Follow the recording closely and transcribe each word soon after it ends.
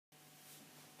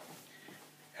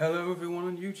Hello everyone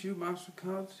on YouTube,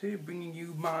 Mastercards here, bringing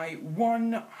you my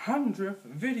 100th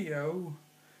video.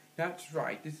 That's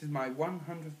right, this is my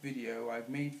 100th video I've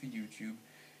made for YouTube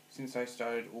since I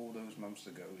started all those months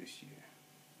ago this year.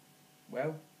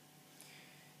 Well,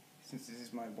 since this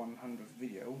is my 100th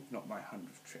video, not my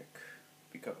 100th trick,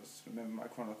 because remember my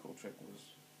Chronicle trick was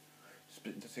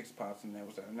split into 6 parts and there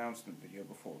was an announcement video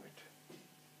before it.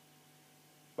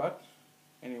 But,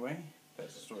 anyway,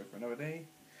 that's a story for another day.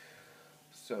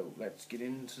 So let's get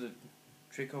into the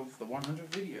trick of the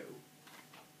 100th video.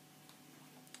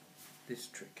 This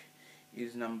trick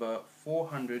is number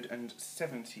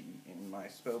 470 in my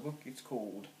spellbook. It's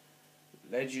called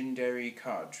Legendary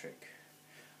Card Trick.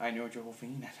 I know what you're all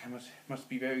thinking, that must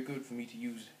be very good for me to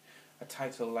use a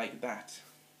title like that.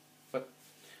 But,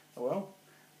 oh well,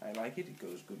 I like it. It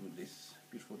goes good with this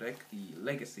beautiful deck, the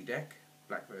Legacy deck,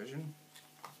 black version.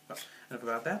 But enough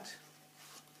about that.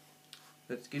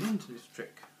 Let's get into this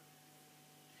trick.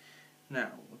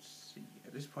 Now, let's see.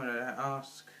 At this point I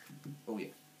ask,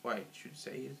 what I should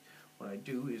say is, what I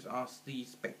do is ask the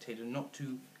spectator not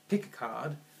to pick a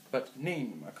card, but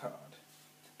name a card.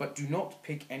 But do not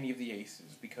pick any of the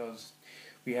aces, because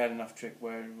we had enough trick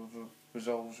where it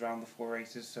resolves around the 4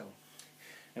 aces, so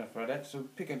enough about that. So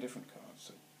pick a different card.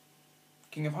 So,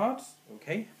 King of Hearts,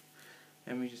 okay.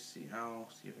 Let me just see, I'll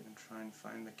see if I can try and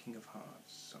find the King of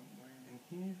Hearts somewhere in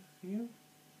here for you.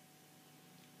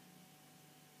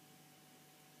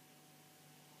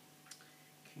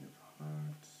 King of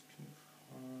Hearts, King of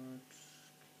Hearts.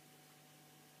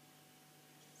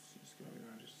 It's going to be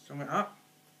around just somewhere. Ah!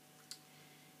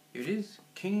 Here it is,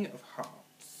 King of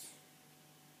Hearts.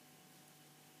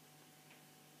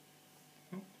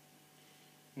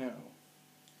 Now,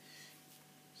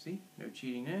 see, no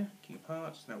cheating there. King of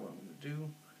Hearts. Now what I'm going to do,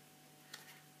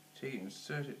 take it,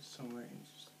 insert it somewhere in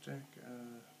the deck,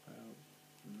 about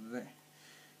there.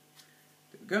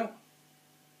 There we go.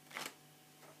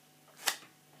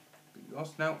 Big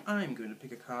loss. Now I'm going to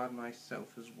pick a card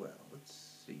myself as well. Let's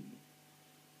see.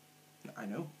 I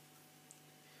know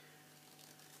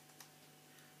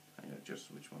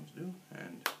just which one to do.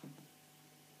 And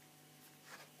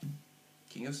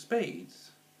King of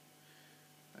Spades.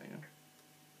 I know.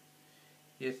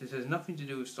 Yes, this has nothing to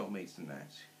do with soulmates and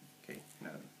that. Okay,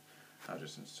 now I'll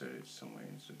just insert it somewhere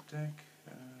into the deck.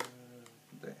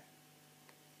 There.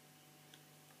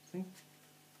 See?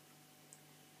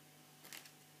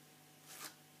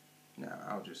 Now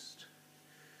I'll just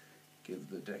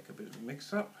give the deck a bit of a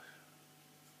mix up.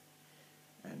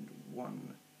 And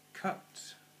one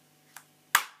cut.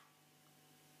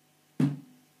 Let's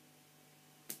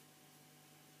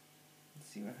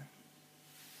see what happens.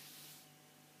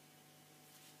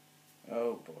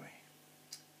 Oh boy.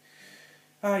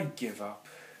 I give up.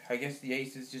 I guess the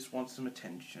aces just want some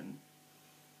attention.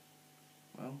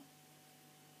 Well,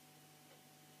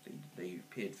 they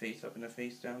appeared face up in a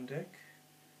face down deck.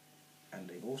 And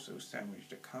they've also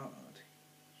sandwiched a card.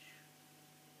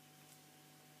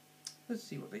 Let's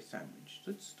see what they sandwiched.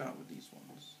 Let's start with these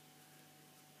ones.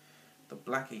 The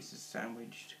black ace is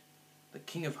sandwiched the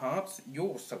King of Hearts,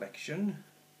 your selection.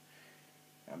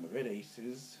 And the red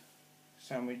aces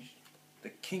sandwiched the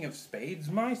King of Spades,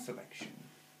 my selection.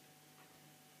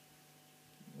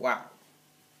 Wow.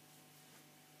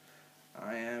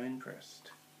 I am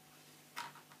impressed.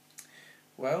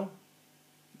 Well,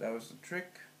 that was the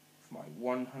trick for my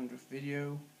 100th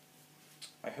video.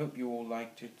 I hope you all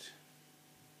liked it.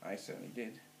 I certainly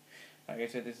did. Like I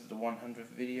said, this is the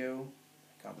 100th video.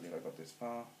 I can't believe I got this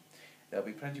far. There'll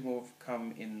be plenty more to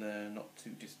come in the not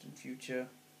too distant future.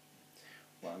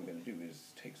 What I'm going to do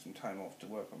is take some time off to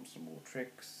work on some more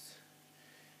tricks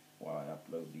while I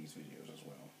upload these videos as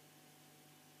well.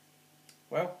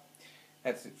 Well,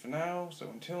 that's it for now. So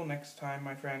until next time,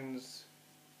 my friends,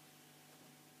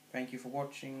 thank you for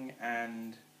watching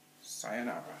and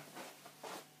sayonara.